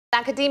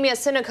Academia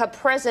Sinica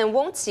President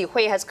Wong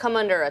Chi-huey has come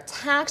under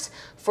attack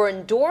for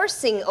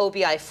endorsing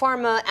OBI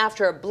Pharma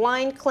after a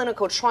blind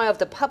clinical trial of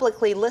the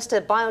publicly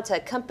listed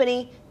biotech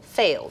company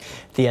failed.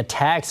 The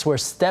attacks were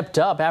stepped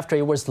up after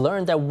it was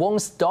learned that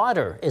Wong's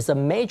daughter is a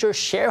major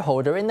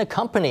shareholder in the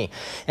company.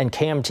 And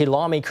KMT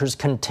lawmakers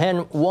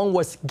contend Wong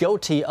was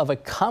guilty of a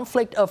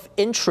conflict of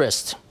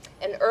interest.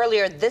 And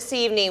earlier this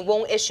evening,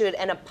 Wong issued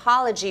an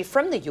apology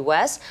from the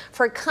U.S.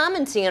 for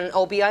commenting on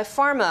OBI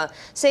Pharma,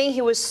 saying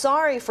he was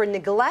sorry for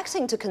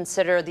neglecting to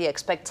consider the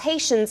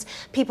expectations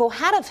people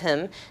had of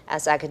him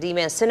as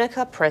Academia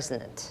Sinica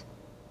president.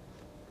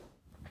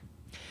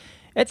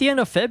 At the end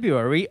of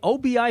February,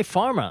 OBI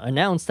Pharma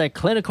announced that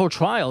clinical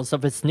trials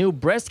of its new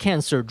breast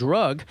cancer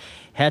drug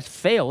had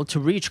failed to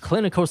reach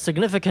clinical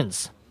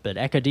significance. But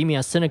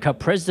Academia Sinica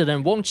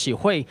President Wong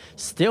Chi-huey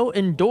still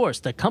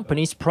endorsed the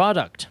company's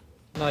product.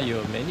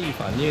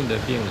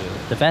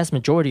 The vast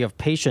majority of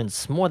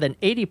patients, more than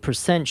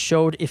 80%,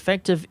 showed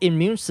effective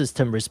immune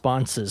system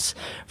responses.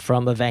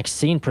 From a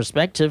vaccine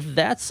perspective,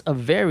 that's a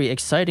very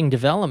exciting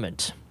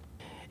development.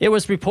 It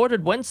was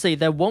reported Wednesday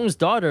that Wong's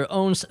daughter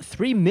owns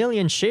 3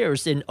 million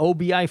shares in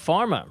OBI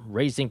Pharma,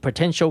 raising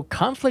potential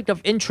conflict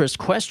of interest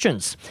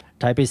questions.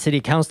 Taipei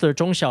City Councilor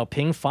Chung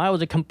Hsiao-ping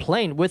filed a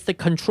complaint with the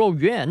Control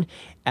Yuan,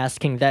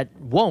 asking that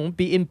Wong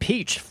be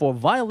impeached for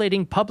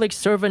violating public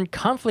servant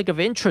conflict of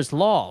interest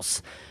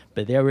laws.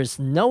 But there is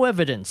no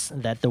evidence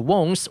that the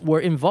Wongs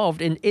were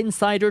involved in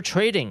insider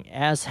trading,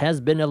 as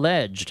has been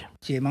alleged.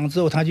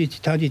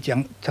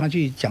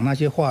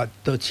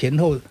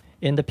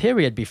 In the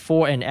period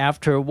before and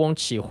after Wong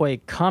Chi-huey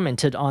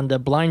commented on the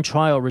blind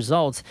trial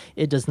results,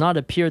 it does not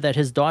appear that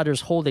his daughter's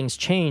holdings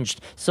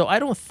changed, so I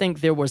don't think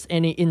there was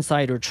any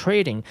insider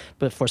trading.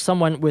 But for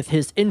someone with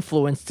his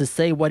influence to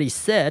say what he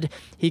said,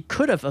 he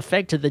could have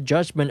affected the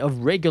judgment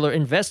of regular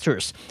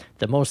investors.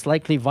 The most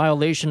likely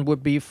violation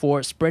would be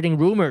for spreading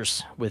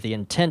rumors with the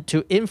intent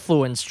to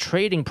influence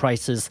trading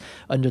prices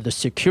under the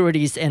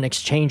Securities and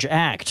Exchange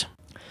Act.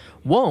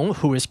 Wong,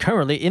 who is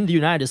currently in the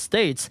United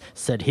States,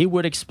 said he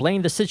would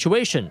explain the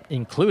situation,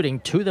 including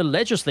to the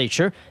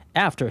legislature,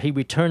 after he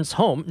returns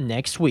home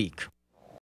next week.